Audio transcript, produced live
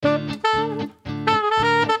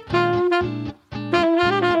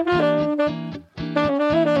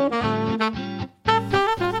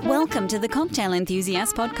Cocktail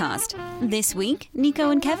Enthusiast podcast. This week,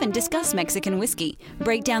 Nico and Kevin discuss Mexican whiskey,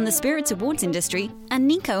 break down the spirits awards industry, and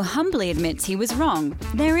Nico humbly admits he was wrong.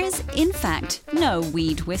 There is, in fact, no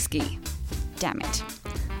weed whiskey. Damn it.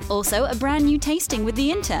 Also, a brand new tasting with the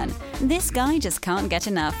Intern. This guy just can't get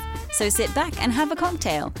enough. So sit back and have a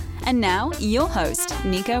cocktail. And now, your host,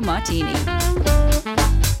 Nico Martini.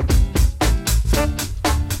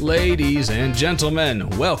 Ladies and gentlemen,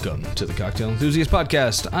 welcome to the Cocktail Enthusiast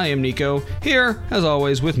Podcast. I am Nico, here, as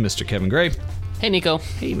always, with Mr. Kevin Gray. Hey, Nico.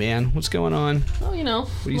 Hey, man, what's going on? Oh, you know,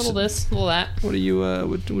 a little this, a little that. What are you,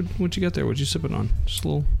 what you got there? What you sipping on? Just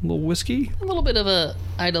a little whiskey? A little bit of a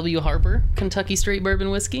I.W. Harper Kentucky Straight Bourbon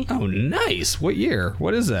Whiskey. Oh, nice. What year?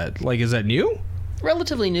 What is that? Like, is that new?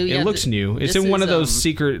 Relatively new, yeah. It looks new. It's in one of those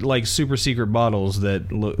secret, like, super secret bottles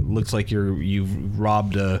that looks like you've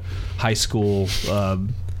robbed a high school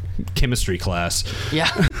chemistry class.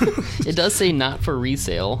 Yeah. It does say not for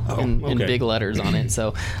resale in big letters on it.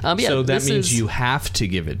 So, yeah. So that means you have to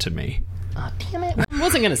give it to me. Damn it. I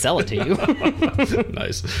wasn't going to sell it to you.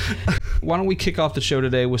 Nice. Why don't we kick off the show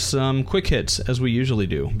today with some quick hits, as we usually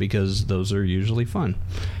do, because those are usually fun.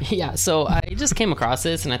 Yeah, so I just came across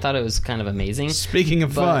this, and I thought it was kind of amazing. Speaking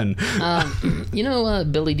of fun. You know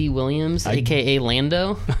Billy D. Williams, a.k.a.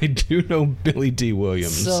 Lando? I do know Billy D.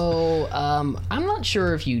 Williams. So, I'm not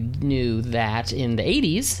sure if you knew that in the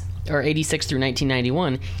 80s, or 86 through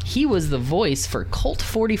 1991, he was the voice for Colt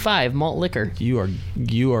 45 malt liquor. You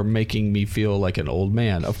are making me feel like an old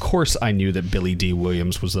man. Of course I knew that Billy D.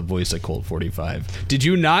 Williams was the voice of Colt 45. Did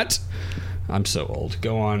you not? I'm so old.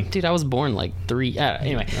 Go on. Dude, I was born like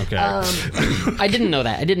anyway. Okay. I didn't know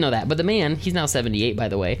that. But the man, he's now 78, by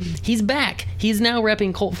the way. He's back. He's now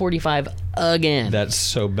repping Colt 45 again. That's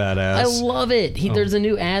so badass. I love it. There's a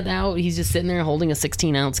new ad out. He's just sitting there holding a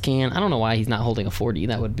 16-ounce can. I don't know why he's not holding a 40.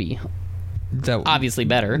 That would be obviously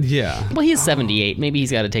better. Yeah. Well, he's 78. Maybe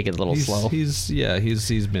he's got to take it a little slow. He's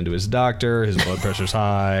been to his doctor. His blood pressure's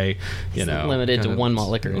high. You know, limited to one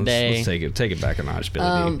malt liquor a day. Let's take it back a notch,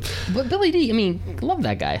 Billy D. But Billy D, I mean, love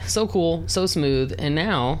that guy. So cool, so smooth. And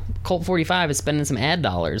now Colt 45 is spending some ad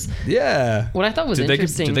dollars. Yeah. What I thought was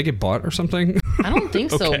interesting. Did they get bought or something? I don't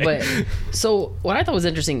think so. Okay. But so what I thought was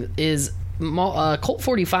interesting is Colt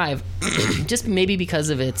 45, just maybe because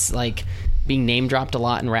of its like being name dropped a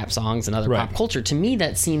lot in rap songs and other pop culture. To me,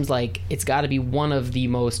 that seems like it's got to be one of the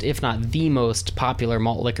most, if not the most popular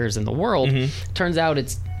malt liquors in the world. Mm-hmm. Turns out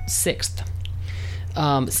it's sixth.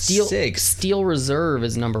 Steel Reserve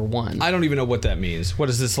is number one. I don't even know what that means. What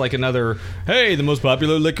is this, like another, hey, the most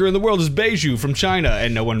popular liquor in the world is Beiju from China,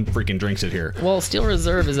 and no one freaking drinks it here? Well, Steel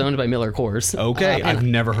Reserve is owned by Miller Coors. Okay, I've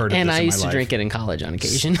never heard of this in my life. And I used to drink it in college on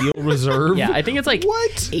occasion. Steel Reserve? Yeah, I think it's like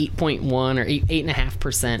what? 8.1 or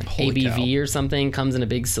 8.5% ABV or something. Comes in a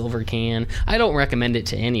big silver can. I don't recommend it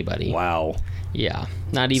to anybody. Wow. Yeah,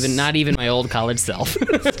 not even my old college self.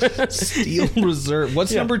 Steel Reserve.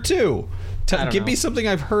 What's number two? Give me something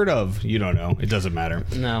I've heard of. You don't know. It doesn't matter.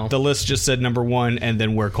 No. The list just said number one and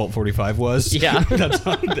then where Colt 45 was. Yeah.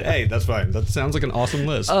 Hey, that's fine. That sounds like an awesome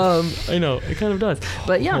list. I know. It kind of does.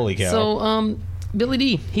 But yeah. Holy cow. So, Billy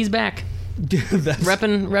D, he's back.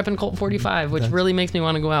 repping Colt 45, which really makes me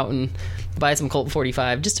want to go out and buy some Colt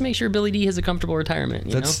 45 just to make sure Billy D has a comfortable retirement.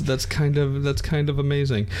 That's kind of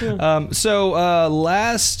amazing. Yeah. So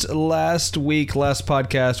last week, last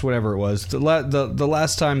podcast, whatever it was, the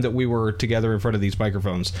last time that we were together in front of these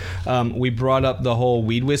microphones, we brought up the whole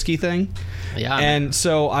weed whiskey thing. Yeah. And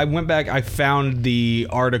so I went back, I found the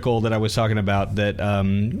article that I was talking about that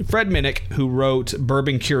Fred Minnick, who wrote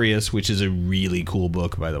Bourbon Curious, which is a really cool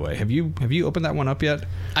book, by the way. Have you opened that one up yet?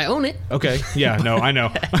 I own it. Okay. Yeah, no, I know.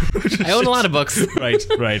 I own a lot of books.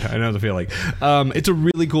 Right. I know the feeling. It's a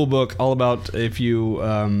really cool book, all about if you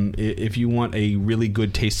want a really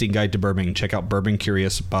good tasting guide to bourbon, check out Bourbon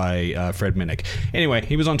Curious by Fred Minnick. Anyway,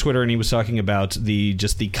 he was on Twitter and he was talking about the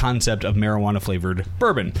concept of marijuana flavored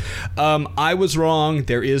bourbon. I was wrong.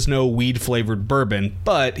 There is no weed flavored bourbon,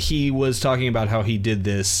 but he was talking about how he did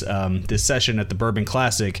this session at the Bourbon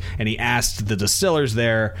Classic, and he asked the distillers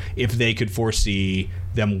there if they could foresee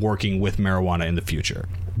them working with marijuana in the future.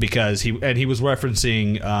 Because he was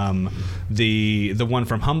referencing the one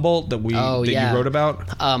from Humboldt that you wrote about.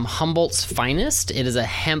 Humboldt's Finest. It is a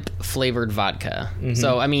hemp flavored vodka. Mm-hmm.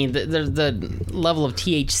 So I mean the level of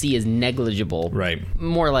THC is negligible. Right.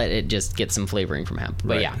 More like it just gets some flavoring from hemp.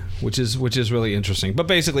 But yeah, which is really interesting. But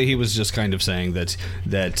basically, he was just kind of saying that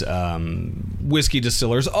whiskey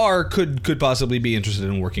distillers could possibly be interested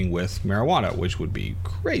in working with marijuana, which would be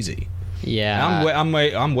crazy. Yeah,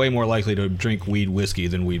 I'm way more likely to drink weed whiskey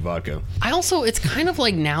than weed vodka. It's kind of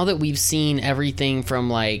like now that we've seen everything from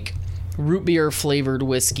like root beer flavored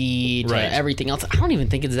whiskey to everything else. I don't even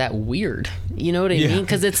think it's that weird. You know what I mean?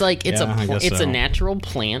 Because it's like it's a natural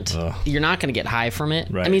plant. You're not going to get high from it.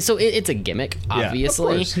 Right. I mean, so it's a gimmick,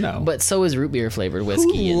 obviously. Of course, no. But so is root beer flavored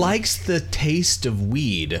whiskey. Who likes the taste of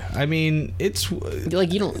weed? I mean, it's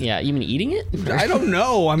like you don't. Yeah, you mean eating it? I don't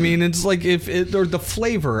know. I mean, it's like or the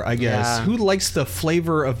flavor. I guess who likes the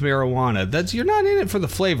flavor of marijuana? You're not in it for the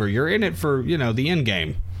flavor. You're in it for the end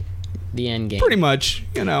game. The end game. Pretty much,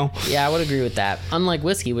 Yeah, I would agree with that. Unlike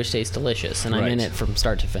whiskey, which tastes delicious, and I'm in it from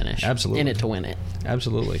start to finish. Absolutely. In it to win it.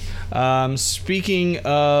 Absolutely. Speaking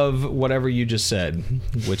of whatever you just said,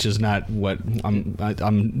 which is not what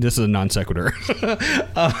this is a non sequitur.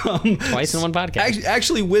 Twice in one podcast.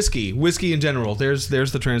 Actually, whiskey in general. There's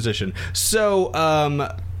the transition.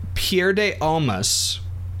 So, Pierre de Almas,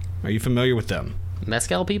 are you familiar with them?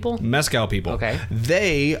 Mezcal people? Okay.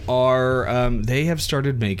 They are. They have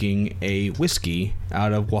started making a whiskey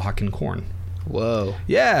out of Oaxacan corn. Whoa.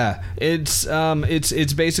 Yeah, it's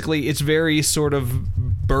basically it's very sort of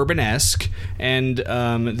bourbon-esque, and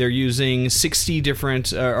they're using 60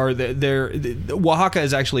 different. Oaxaca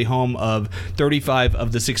is actually home of 35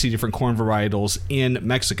 of the 60 different corn varietals in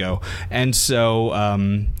Mexico, and so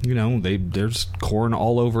there's corn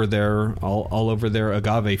all over their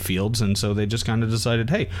agave fields, and so they just kind of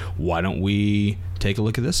decided, hey, why don't we take a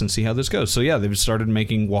look at this and see how this goes? So yeah, they've started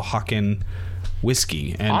making Oaxacan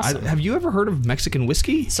whiskey. And awesome. Have you ever heard of Mexican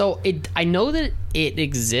whiskey? So I know that it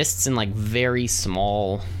exists in like very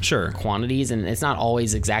small quantities, and it's not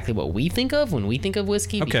always exactly what we think of when we think of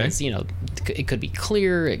whiskey, because it could be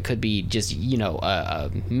clear, it could be just a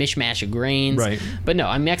mishmash of grains, right? But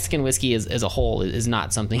no, Mexican whiskey as a whole is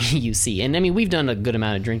not something you see. And I mean, we've done a good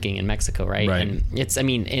amount of drinking in Mexico, right? And it's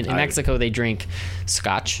in Mexico they drink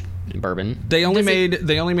Scotch, bourbon. They only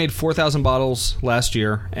made 4,000 bottles last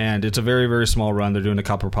year, and it's a very, very small run. They're doing a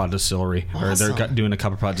copper pot distillery, or they're doing a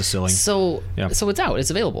copper pot distilling. So it's out. It's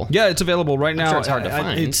available. Yeah, it's available right now. I'm sure it's hard to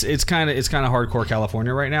find. It's kind of hardcore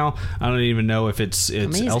California right now. I don't even know if it's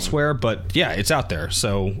elsewhere, but yeah, it's out there.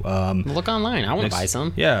 So look online. I want to buy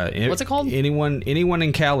some. Yeah. What's it called? Anyone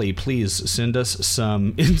in Cali, please send us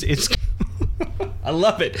some. It's I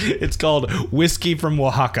love it. It's called Whiskey from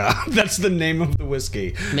Oaxaca. That's the name of the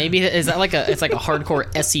whiskey. Maybe is that it's like a hardcore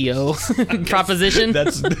SEO proposition?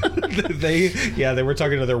 They were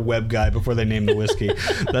talking to their web guy before they named the whiskey.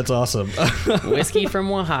 That's awesome. Whiskey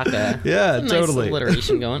from Oaxaca. Yeah, nice totally.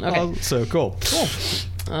 Alliteration going. Okay. So cool.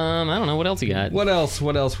 I don't know. What else you got? What else?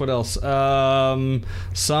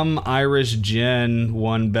 Some Irish gin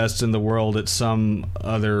won Best in the World at some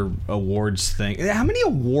other awards thing. How many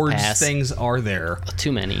awards things are there?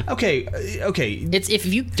 Too many. Okay. It's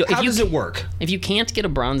How does it work? If you can't get a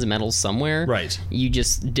bronze medal somewhere, right? You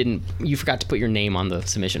forgot to put your name on the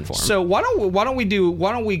submission form. So why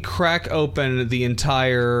don't we crack open the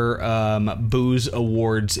entire booze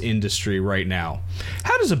awards industry right now?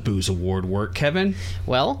 How does a booze award work, Kevin?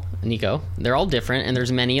 Well, Nico, they're all different, and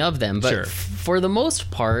there's many of them. But for the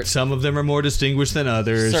most part, some of them are more distinguished than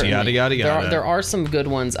others. Certainly. Yada yada yada. There are some good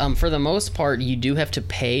ones. For the most part, you do have to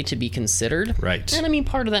pay to be considered. Right. And I mean,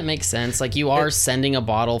 part of that makes sense. Like you are sending a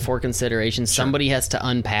bottle for consideration. Somebody has to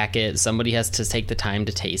unpack it. Somebody has to take the time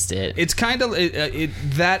to taste it. It's kind of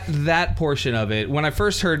that portion of it. When I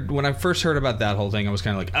first heard about that whole thing, I was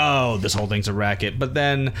kind of like, oh, this whole thing's a racket. But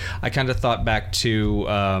then I kind of thought back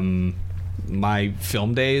to my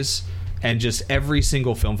film days, and just every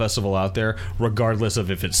single film festival out there, regardless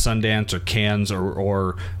of if it's Sundance or Cannes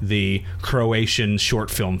or the Croatian Short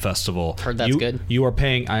Film Festival. Heard that's good. You are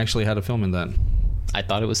paying. I actually had a film in that. I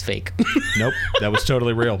thought it was fake. Nope, that was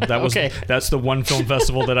totally real. That's the one film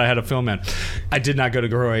festival that I had a film in. I did not go to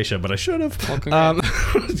Croatia, but I should have. Well,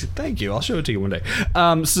 thank you. I'll show it to you one day.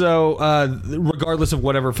 So regardless of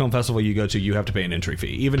whatever film festival you go to, you have to pay an entry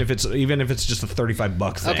fee, even if it's just a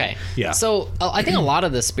 $35 thing. Okay. Yeah. So I think a lot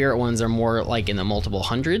of the spirit ones are more like in the multiple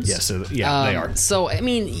hundreds. Yes. They are. So I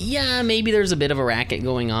mean, yeah, maybe there's a bit of a racket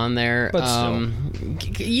going on there. But still.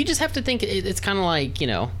 You just have to think it's kind of like,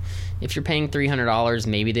 if you're paying $300,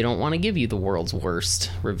 maybe they don't want to give you the world's worst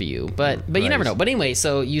review. But you never know. But anyway,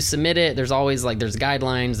 so you submit it. There's always there's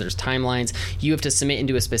guidelines, there's timelines. You have to submit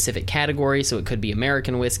into a specific category. So it could be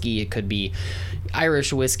American whiskey, it could be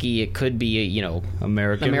Irish whiskey, it could be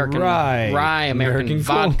American rye, American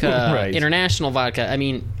vodka, right. International vodka. I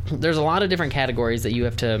mean, there's a lot of different categories that you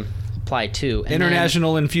have to apply too. And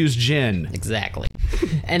International infused gin. Exactly.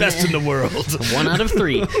 And Best in the world. 1 out of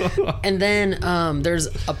 3. And then there's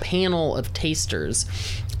a panel of tasters.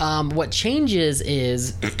 What changes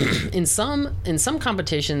is in some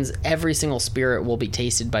competitions, every single spirit will be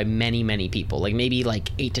tasted by many people. Like maybe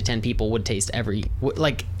like 8 to 10 people would taste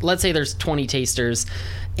like let's say there's 20 tasters,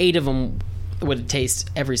 8 of them would taste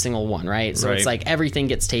every single one, right? So it's like everything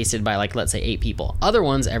gets tasted by like, let's say 8 people. Other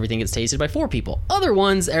ones, everything gets tasted by 4 people. Other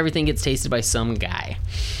ones, everything gets tasted by some guy.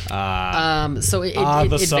 So it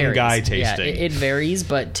some varies. guy tasting. Yeah, it varies,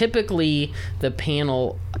 but typically the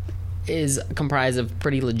panel is comprised of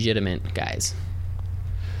pretty legitimate guys.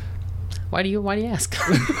 Why do you ask?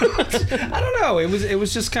 I don't know. It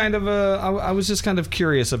was just kind of I was just kind of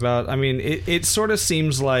curious about. I mean, it sort of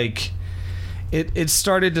seems like. It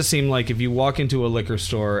started to seem like if you walk into a liquor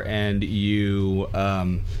store and you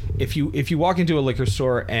if you walk into a liquor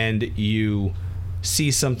store and you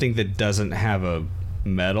see something that doesn't have a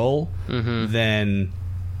medal, then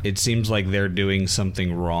it seems like they're doing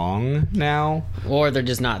something wrong now, or they're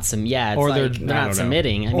just not or like they're not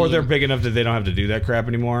submitting, or they're big enough that they don't have to do that crap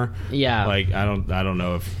anymore. Yeah, like I don't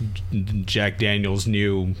know if Jack Daniel's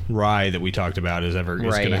new rye that we talked about is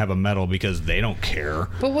going to have a medal because they don't care.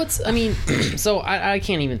 But so I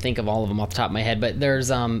can't even think of all of them off the top of my head. But there's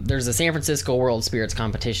the San Francisco World Spirits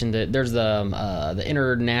Competition. There's the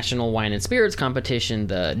International Wine and Spirits Competition.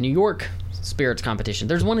 The New York Spirits Competition.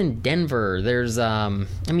 There's one in Denver. There's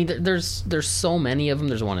there's so many of them.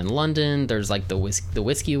 There's one in London. There's like the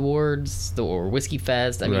Whiskey Awards or Whiskey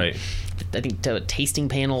Fest. I think the tasting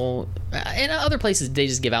panel. In other places, they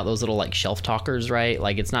just give out those little like shelf talkers, right?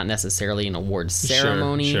 Like it's not necessarily an awards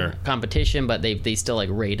ceremony competition, but they still like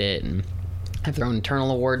rate it and have their own internal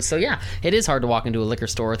awards. So yeah, it is hard to walk into a liquor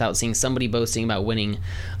store without seeing somebody boasting about winning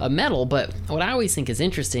a medal. But what I always think is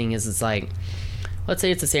interesting is it's like, let's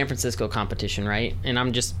say it's a San Francisco competition, right? And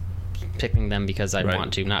I'm just picking them because I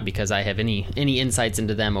want to, not because I have any insights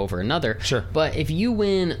into them over another. Sure. But if you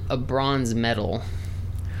win a bronze medal,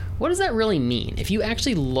 what does that really mean? If you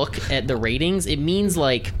actually look at the ratings, it means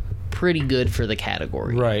like pretty good for the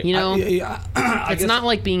category. Right. You know? It's not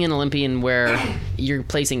like being an Olympian where you're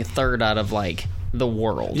placing 3rd out of like the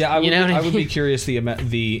world. Yeah, I would be curious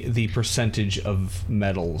the percentage of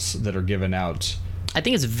medals that are given out. I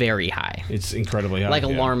think it's very high. It's incredibly high. Like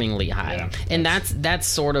alarmingly high. Yeah, and that's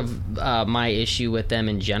sort of my issue with them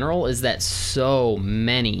in general, is that so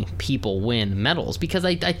many people win medals because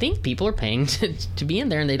I think people are paying to be in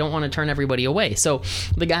there and they don't want to turn everybody away. So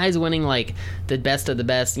the guys winning like the best of the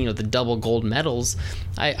best, the double gold medals,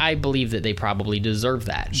 I believe that they probably deserve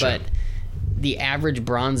that. Sure. But the average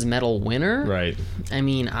bronze medal winner, right? I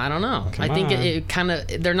mean, I don't know. I think it kind of,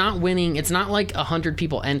 they're not winning. It's not like 100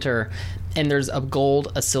 people enter and there's a gold,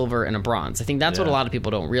 a silver, and a bronze. I think that's what a lot of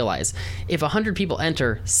people don't realize. If 100 people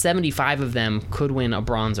enter, 75 of them could win a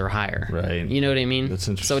bronze or higher. Right. You know what I mean? That's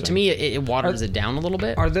interesting. So to me, it waters it down a little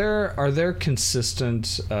bit. Are there consistent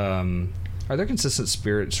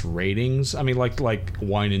spirits ratings? I mean, like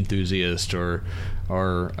Wine Enthusiast or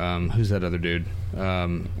who's that other dude?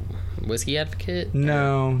 Whiskey Advocate?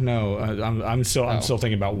 No. I'm still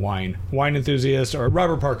thinking about Wine Enthusiast or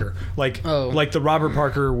Robert Parker. Like the Robert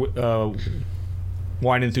Parker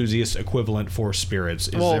Wine Enthusiast equivalent for spirits.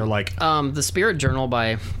 Is there like the Spirit Journal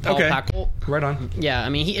by Paul Packolt? Right on. Yeah, I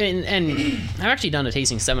mean he and I've actually done a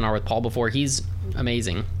tasting seminar with Paul before. He's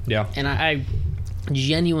amazing. Yeah. And I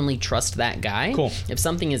genuinely trust that guy. Cool. If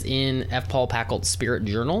something is in F. Paul Packolt's Spirit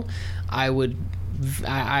Journal, I would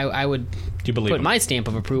put him? My stamp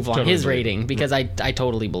of approval on his rating because I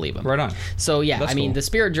totally believe him. Right on. So yeah, That's I mean cool. the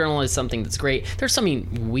Spirit Journal is something that's great. There's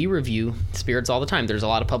we review spirits all the time. There's a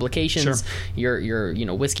lot of publications. Sure.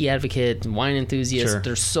 Your Whiskey Advocate, Wine Enthusiast. Sure.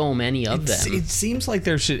 There's so many of them. It seems like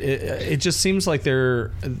there should. It just seems like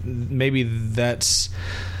there. Maybe that's.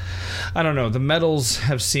 I don't know. The medals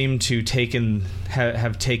have seemed to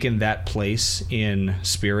have taken that place in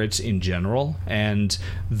spirits in general, and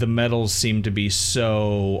the medals seem to be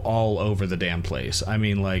so all over the damn place. I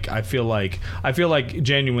mean, like I feel like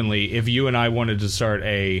genuinely, if you and I wanted to start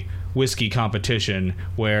a whiskey competition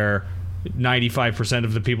where 95%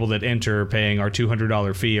 of the people that enter paying our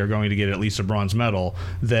 $200 fee are going to get at least a bronze medal,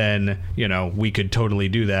 then we could totally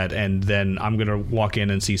do that. And then I'm going to walk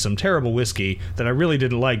in and see some terrible whiskey that I really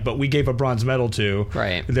didn't like, but we gave a bronze medal to.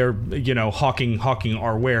 Right. They're hawking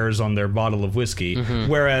our wares on their bottle of whiskey,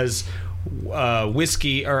 whereas Wine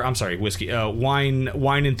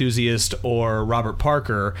Enthusiast or Robert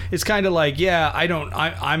Parker, it's kind of like,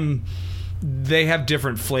 I'm they have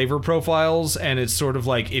different flavor profiles, and it's sort of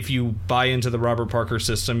like if you buy into the Robert Parker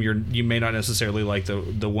system, you may not necessarily like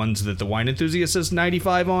the ones that the wine enthusiast says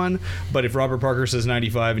 95 on, but if Robert Parker says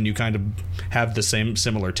 95 and you kind of have the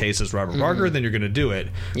similar taste as Robert Parker, then you're going to do it.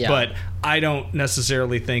 Yeah. But I don't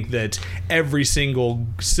necessarily think that every single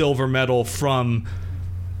silver medal from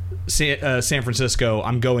San Francisco,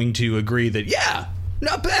 I'm going to agree that, yeah,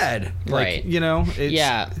 not bad. Right. It's...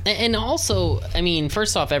 Yeah. And also, I mean,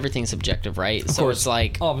 first off, everything's subjective, right? So it's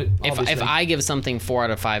like, if I give something 4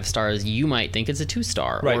 out of 5 stars, you might think it's a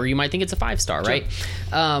 2-star, right, or you might think it's a 5-star, right?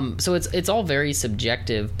 So it's all very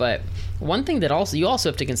subjective, but one thing that you also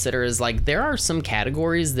have to consider is, like, there are some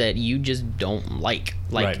categories that you just don't like.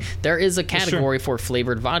 Like, there is a category for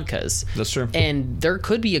flavored vodkas. That's true. And there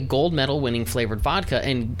could be a gold medal winning flavored vodka,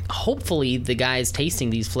 and hopefully the guys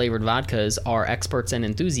tasting these flavored vodkas are experts and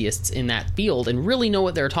enthusiasts in that field and really know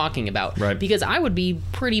what they're talking about. Right. Because I would be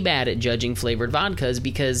pretty bad at judging flavored vodkas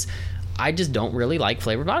because I just don't really like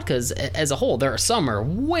flavored vodkas as a whole. There are some are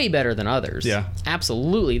way better than others. Yeah.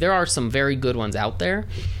 Absolutely. There are some very good ones out there.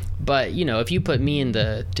 But, if you put me in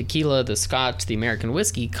the tequila, the scotch, the American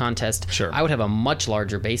whiskey contest, sure, I would have a much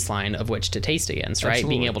larger baseline of which to taste against, right?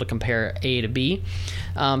 Absolutely. Being able to compare A to B.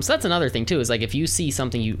 So that's another thing, too, is like if you see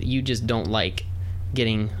something you just don't like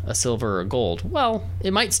getting a silver or a gold, well,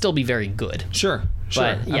 it might still be very good. Sure.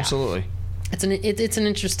 But, yeah, absolutely. It's an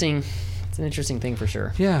interesting thing for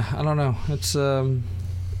sure. Yeah, I don't know. It's...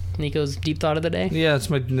 Nico's deep thought of the day? Yeah, it's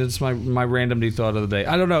my random deep thought of the day.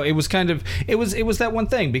 I don't know. It was kind of it was that one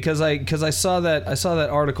thing because I saw that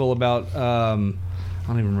article about I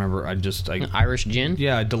don't even remember. Irish gin?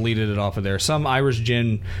 Yeah, I deleted it off of there. Some Irish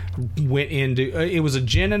gin went into it was a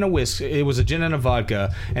gin and a whiskey. It was a gin and a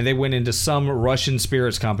vodka, and they went into some Russian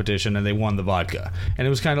spirits competition and they won the vodka. And it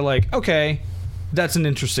was kind of like, okay, that's an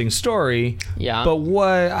interesting story. Yeah. But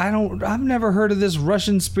I've never heard of this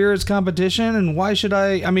Russian spirits competition, and why should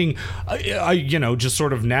I mean, I just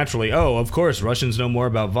sort of naturally, of course, Russians know more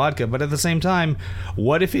about vodka, but at the same time,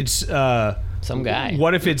 what if it's some guy?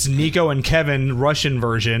 What if it's Nico and Kevin Russian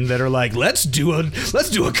version that are like, let's do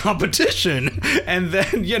a competition, and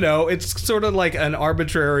then it's sort of like an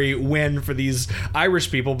arbitrary win for these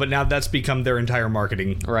Irish people, but now that's become their entire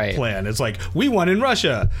marketing plan. It's like, we won in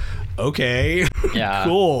Russia. Okay. Yeah.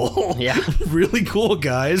 Cool. Yeah. Really cool,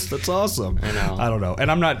 guys. That's awesome. I know. I don't know. And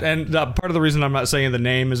I'm not. And part of the reason I'm not saying the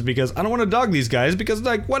name is because I don't want to dog these guys because,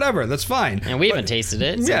 like, whatever. That's fine. And we haven't tasted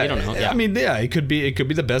it, so we don't know. Yeah. I mean, yeah, it could be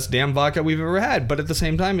the best damn vodka we've ever had. But at the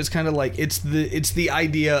same time, it's kind of like it's the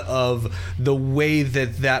idea of the way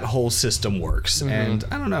that whole system works. Mm-hmm. And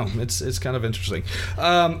I don't know. It's kind of interesting.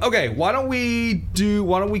 Okay. Why don't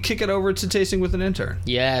we kick it over to Tasting with an Intern?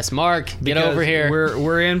 Yes, Mark, get over here.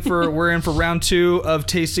 We're in for round 2 of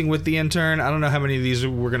Tasting with the Intern. I don't know how many of these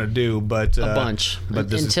we're gonna do, but a bunch.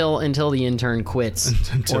 But until the intern quits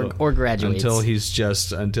or graduates. Until he's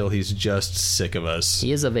just sick of us.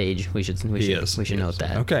 He is of age. We should note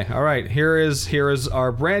that. Okay. All right. Here is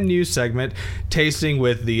our brand new segment, Tasting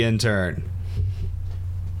with the Intern.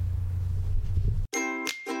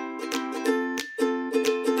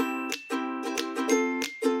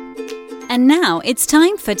 And now it's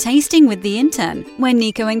time for Tasting with the Intern, where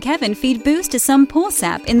Nico and Kevin feed booze to some poor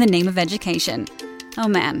sap in the name of education. Oh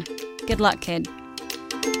man, good luck, kid.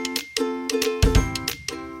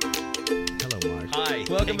 Hello, Mark. Hi.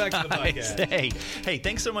 Welcome back to the podcast. Hey,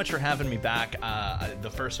 thanks so much for having me back. The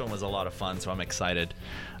first one was a lot of fun, so I'm excited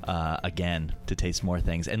again to taste more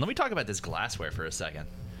things. And let me talk about this glassware for a second.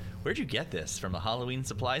 Where'd you get this? From the Halloween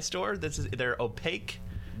supply store? They're opaque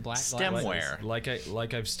black stemware.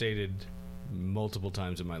 Like I've stated multiple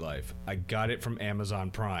times in my life, I got it from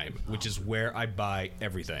Amazon Prime, which is where I buy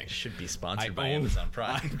everything. Should be sponsored by Amazon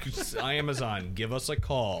Prime. Amazon, give us a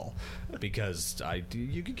call because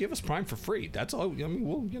you could give us Prime for free. That's all. I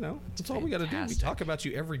mean, that's all we got to do. We talk about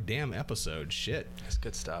you every damn episode. Shit, that's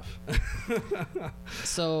good stuff.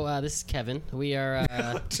 So this is Kevin. We are.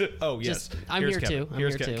 Yes, I'm here too.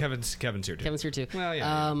 Kevin's here too. Kevin's here too. Well,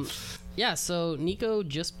 yeah. Yeah, so Nico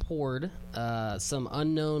just poured some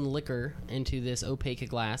unknown liquor into this opaque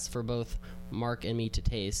glass for both Mark and me to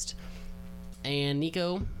taste. And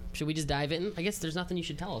Nico, should we just dive in? I guess there's nothing you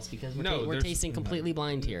should tell us because we're tasting completely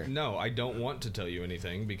blind here. No, I don't want to tell you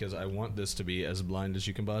anything because I want this to be as blind as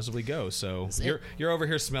you can possibly go. So you're over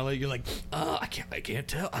here smelling. You're like, I can't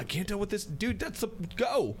tell what this dude. That's the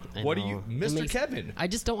go. What are you, Mr. Kevin? I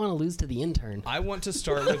just don't want to lose to the intern. I want to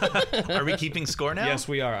start with. Are we keeping score now? Yes,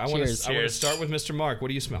 we are. I want to start with Mr. Mark. What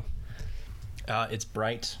do you smell? It's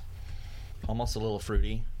bright, almost a little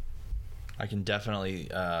fruity. I can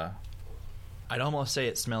definitely. I'd almost say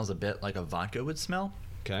it smells a bit like a vodka would smell.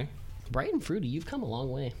 Okay. Bright and fruity. You've come a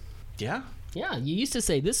long way. Yeah. Yeah, you used to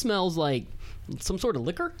say this smells like some sort of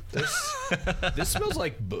liquor. This smells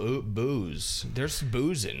like booze. There's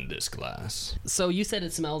booze in this glass. So you said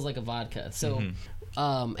it smells like a vodka. So,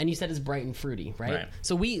 and you said it's bright and fruity, right?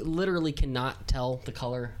 So we literally cannot tell the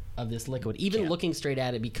color of this liquid, even looking straight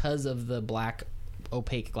at it, because of the black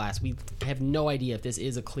opaque glass. We have no idea if this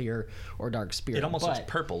is a clear or dark spirit. It almost looks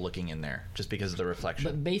purple looking in there, just because of the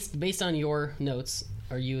reflection. But based on your notes,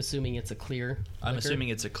 are you assuming it's a clear I'm liquor? assuming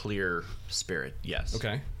it's a clear spirit, yes.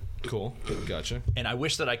 Okay. Cool. Gotcha. And I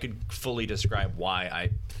wish that I could fully describe why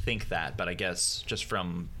I think that, but I guess just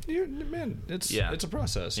from... it's a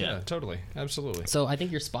process. Yeah, totally. Absolutely. So I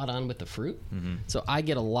think you're spot on with the fruit. So I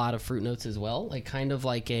get a lot of fruit notes as well, like kind of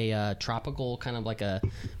like a tropical, kind of like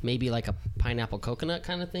maybe like a pineapple coconut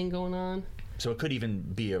kind of thing going on. So it could even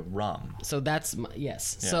be a rum. So that's,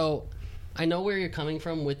 yes. Yeah. So I know where you're coming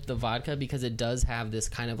from with the vodka, because it does have this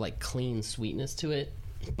kind of like clean sweetness to it.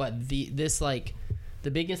 But the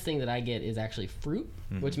biggest thing that I get is actually fruit,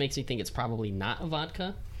 which makes me think it's probably not a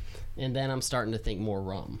vodka. And then I'm starting to think more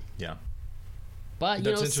rum. Yeah. But,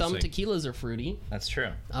 some tequilas are fruity. That's true.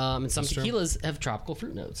 And some tequilas have tropical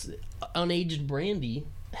fruit notes. Unaged brandy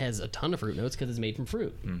has a ton of fruit notes because it's made from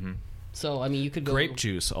fruit. So, I mean, you could go... Grape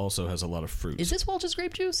juice also has a lot of fruit. Is this Welch's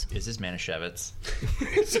grape juice? Is this Manischewitz?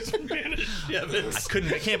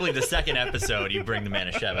 I can't believe the second episode you bring the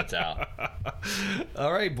Manischewitz out.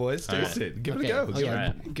 All right, boys. Taste it. Give it a go.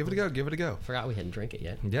 Give it a go. Give it a go. Forgot we hadn't drank it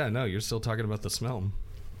yet. Yeah, no, you're still talking about the smell.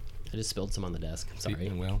 I just spilled some on the desk.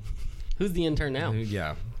 Sorry. Well, who's the intern now?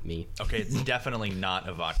 Yeah. Me. Okay, it's definitely not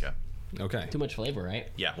a vodka. Okay. Too much flavor, right?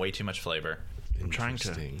 Yeah, way too much flavor. I'm trying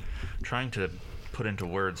to put into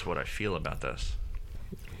words what I feel about this.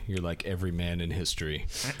 You're like every man in history.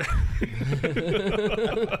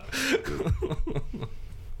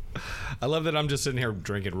 I love that I'm just sitting here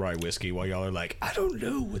drinking rye whiskey while y'all are like, I don't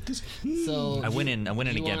know what this. So I went in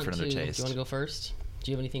again for another taste. Do you want to go first?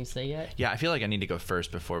 Do you have anything to say yet? Yeah, I feel like I need to go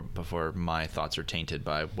first before my thoughts are tainted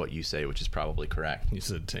by what you say, which is probably correct. You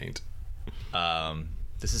said taint.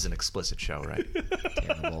 This is an explicit show, right?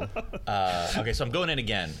 Terrible. Okay, so I'm going in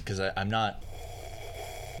again because I'm not.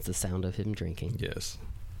 It's the sound of him drinking. Yes,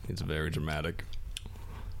 it's very dramatic.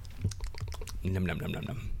 Num num num num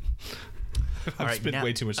num. I've spent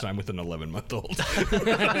way too much time with an 11-month-old.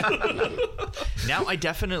 Now it's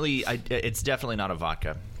definitely not a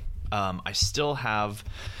vodka. I still have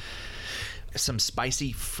some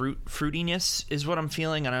spicy fruitiness is what I'm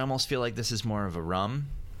feeling, and I almost feel like this is more of a rum.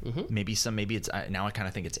 Maybe it's now I kind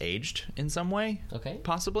of think it's aged in some way. Okay,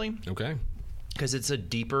 possibly. Okay, because it's a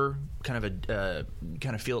deeper kind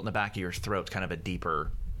of feel it in the back of your throat, kind of a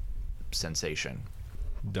deeper sensation.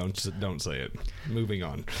 Don't say it. Moving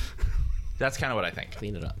on. That's kind of what I think.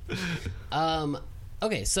 Clean it up.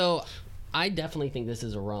 Okay, so I definitely think this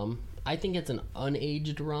is a rum. I think it's an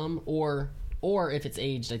unaged rum, or if it's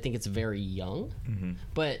aged, I think it's very young.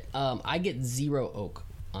 But I get zero oak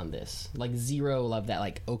on this, like zero of that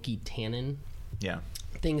like oaky tannin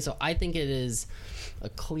thing. So I think it is a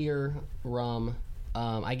clear rum.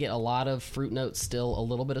 I get a lot of fruit notes still, a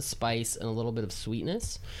little bit of spice, and a little bit of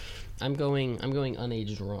sweetness. I'm going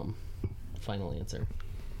unaged rum. Final answer.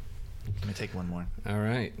 Let me take one more. All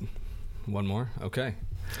right. One more? Okay.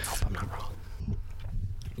 I hope I'm not wrong.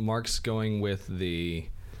 Mark's going with the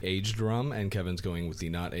aged rum, and Kevin's going with the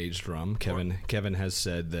not aged rum. Kevin has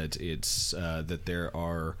said that it's that there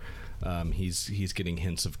are he's getting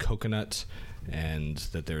hints of coconut, and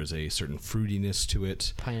that there's a certain fruitiness to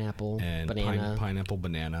it. Pineapple, and banana. Pineapple,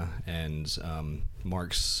 banana, and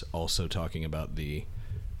Mark's also talking about the.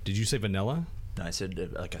 Did you say vanilla? No, I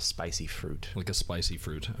said like a spicy fruit. Like a spicy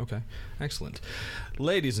fruit. Okay. Excellent.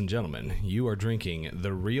 Ladies and gentlemen, you are drinking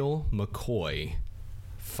the Real McCoy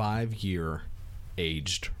 5-year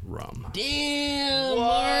aged rum. Damn,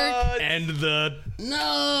 Mark. And the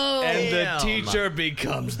Damn. teacher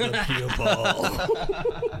becomes the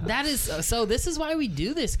pupil. That is so. This is why we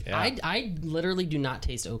do this. Yeah. I literally do not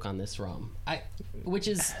taste oak on this rum.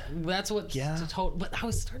 That's what. Yeah. But I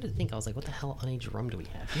was starting to think. I was like, what the hell unaged rum do we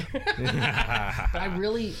have here? But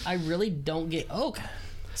I really don't get oak.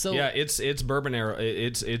 So yeah, it's bourbon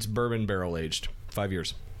it's bourbon barrel aged 5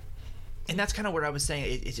 years. And that's kind of where I was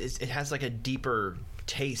saying it has like a deeper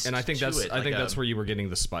taste. And I think that's where you were getting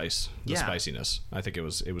the spice, the Yeah. spiciness. I think it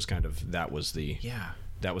was kind of that was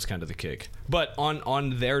kind of the kick. But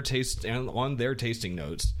on their taste and on their tasting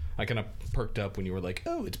notes, I kind of perked up when you were like,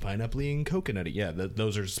 "Oh, it's pineapple and coconutty." Yeah,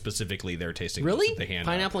 those are specifically their tasting notes Really? that they hand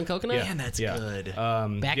Pineapple and coconut? Yeah. Man, that's Yeah. good.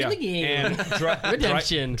 Back in the game. And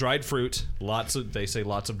Redemption. dried fruit. They say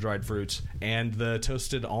lots of dried fruits, and the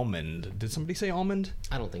toasted almond. Did somebody say almond?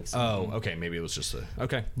 I don't think so. Oh, okay. Maybe it was just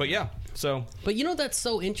okay. But yeah, so. But you know, that's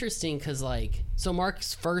so interesting because, like, so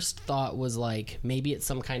Mark's first thought was like, maybe it's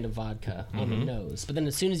some kind of vodka on the nose. But then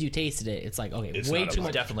as soon as you tasted it, it's like, okay, It's way not a too vodka.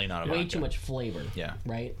 much. Definitely not a way vodka. too much flavor. Yeah.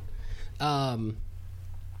 Right.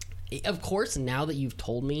 Of course, now that you've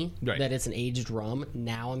told me Right. that it's an aged rum,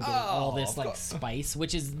 now I'm getting all this like spice,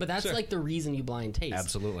 but that's Sure. like the reason you blind taste.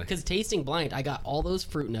 Absolutely. Because tasting blind, I got all those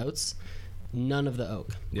fruit notes, none of the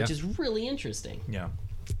oak, Yeah. which is really interesting. Yeah.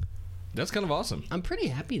 That's kind of awesome. I'm pretty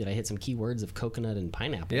happy that I hit some keywords of coconut and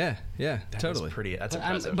pineapple. Yeah, That's totally. pretty. That's But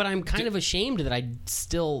impressive. I'm kind of ashamed that I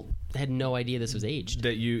still had no idea this was aged.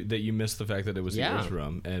 That you missed the fact that it was Yeah. aged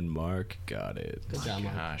rum, and Mark got it. Good job,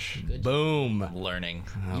 Mark. Gosh. Good job. Boom. Learning.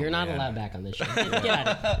 You're not man. allowed back on this show. Get out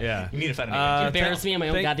of here. Yeah. You need to find You a embarrass me on my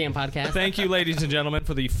own thank- goddamn podcast. Thank you, ladies and gentlemen,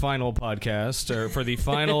 for the final podcast, or for the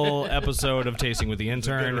final episode of Tasting with the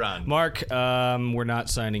Intern. Good run. Mark, we're not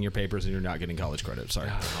signing your papers, and you're not getting college credit. Sorry.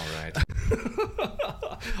 All right.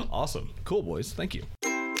 Awesome. Cool, boys. Thank you.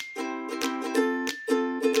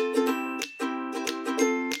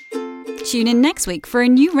 Tune in next week for a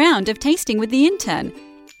new round of Tasting with the Intern,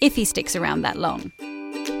 if he sticks around that long.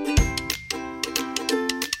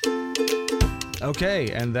 Okay,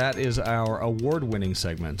 and that is our award-winning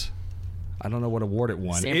segment. I don't know what award it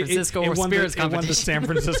won. San Francisco it won Spirits It won the Competition. San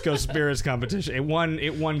Francisco Spirits Competition.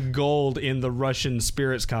 It won gold in the Russian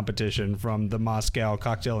Spirits Competition from the Moscow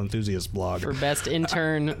Cocktail Enthusiast blog. For best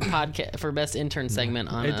intern podcast, for best intern segment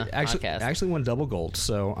on a podcast. Actually won double gold.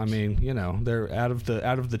 So I mean, you know, they're out of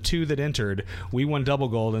the two that entered, we won double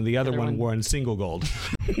gold, and the other one won single gold,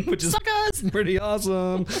 which is pretty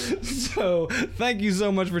awesome. So thank you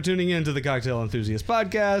so much for tuning in to the Cocktail Enthusiast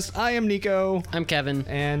podcast. I am Nico. I'm Kevin.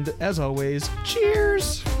 And as always,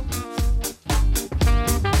 cheers!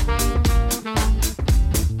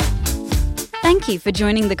 Thank you for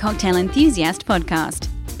joining the Cocktail Enthusiast podcast.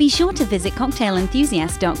 Be sure to visit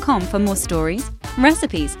cocktailenthusiast.com for more stories,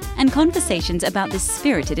 recipes, and conversations about this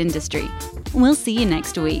spirited industry. We'll see you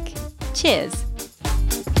next week. Cheers!